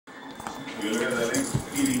Yo le agarré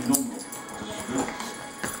y no.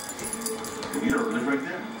 You don't live right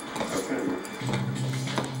there? Okay.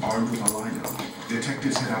 Armed with a lineup,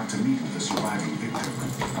 detectives head out to meet with the surviving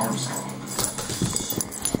victim, Armstrong.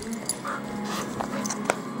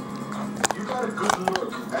 You got a good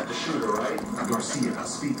look at the shooter, right? Garcia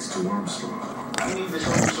speaks to Armstrong. I need to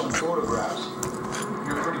show you some photographs.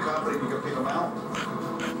 You're pretty confident you can pick them out?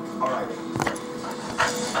 All right.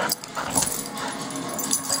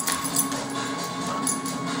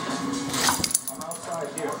 I'm outside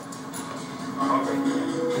here. Okay.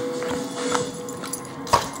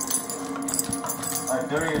 All right,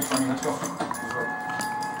 there he is, Sonny. Let's go.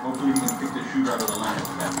 Hopefully we can pick the shooter out of the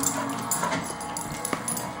line.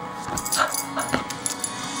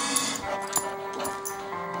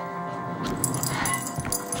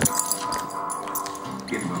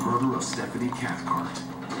 In the murder of Stephanie Cathcart,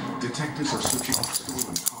 detectives are searching a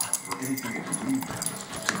stolen car for anything that could lead them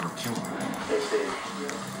to her killer. They say,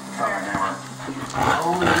 come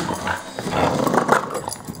on now.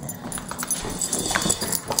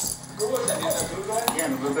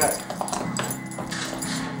 Yeah, go back.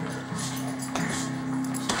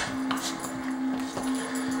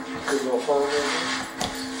 Could go forward.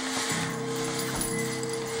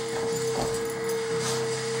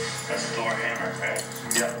 That's the door hammer, right?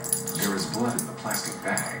 Yep. There is blood in the plastic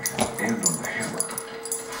bag and on the hammer.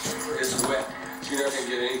 It's wet. You're not going to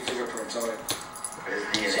get any fingerprints on it.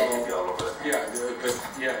 His DNA will be all over it. Yeah, but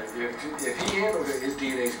if he handled it, his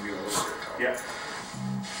DNA's going to be all over it. Yeah.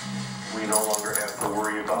 We no longer have to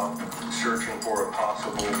worry about searching for a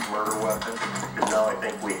possible murder weapon, because now I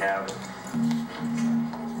think we have it.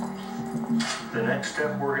 The next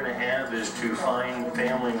step we're going to have is to find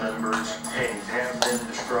family members and have them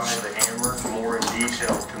describe the hammer more in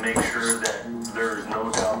detail to make sure that there is no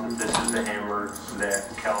doubt that this is the hammer that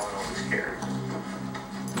Calvin always carried.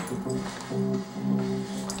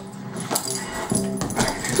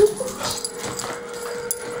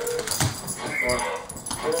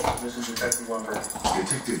 This is Detective Lundberg.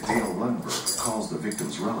 Detective Dale Lundberg calls the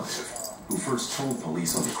victim's relative, who first told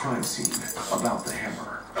police on the crime scene about the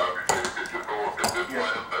hammer.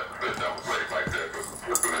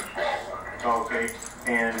 Okay,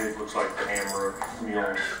 and it looks like the hammer of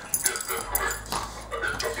Mjolnir.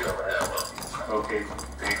 Okay.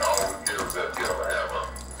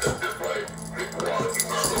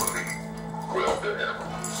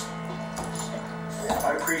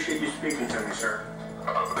 I appreciate you speaking to me, sir.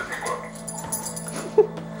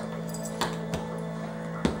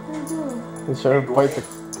 He's trying to bite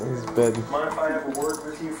his bed. Mind if I have a word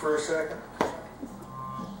with you for a second?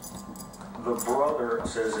 The brother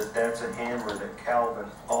says that that's a hammer that Calvin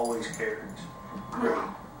always carries.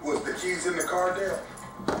 Was the keys in the car, Dale?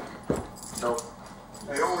 Nope.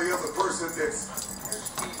 The only other person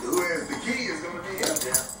who has the key is going to be him.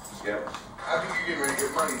 Yeah. Yep. How think you getting ready to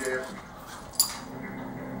get money, Dale?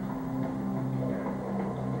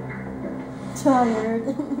 Tired.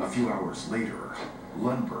 A few hours later,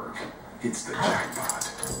 Lundberg hits the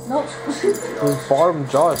jackpot. Nope. His bottom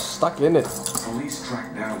jaw is stuck in it. Police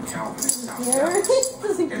track down Calvin in South Yeah, Dallas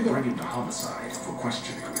doesn't and care. bring him to homicide for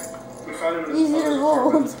questioning. We found him in Easier to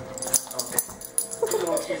hold. Okay.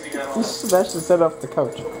 Little keys he got He on. smashed his head off the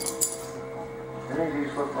couch. Any of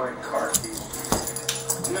these look like car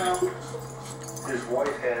keys? No. His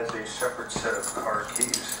wife has a separate set of car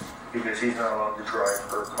keys because he's not allowed to drive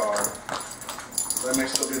her car. That may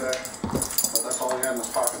still be there. But that's all he had in his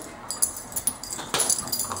pocket.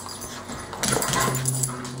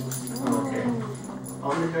 Okay.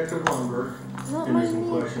 I'm Detective Lundberg, Not and my there's some knee.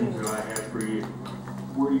 questions that I have for you.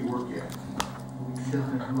 Where do you work at?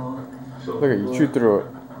 So, Look at you, chew through it.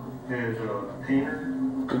 There's a painter.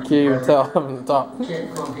 You can't even tell from the top. One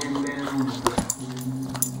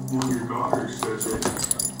of your daughters says that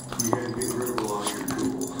you had to get rid of a lot of your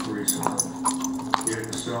tools recently. You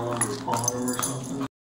had to sell them or pawn them or something?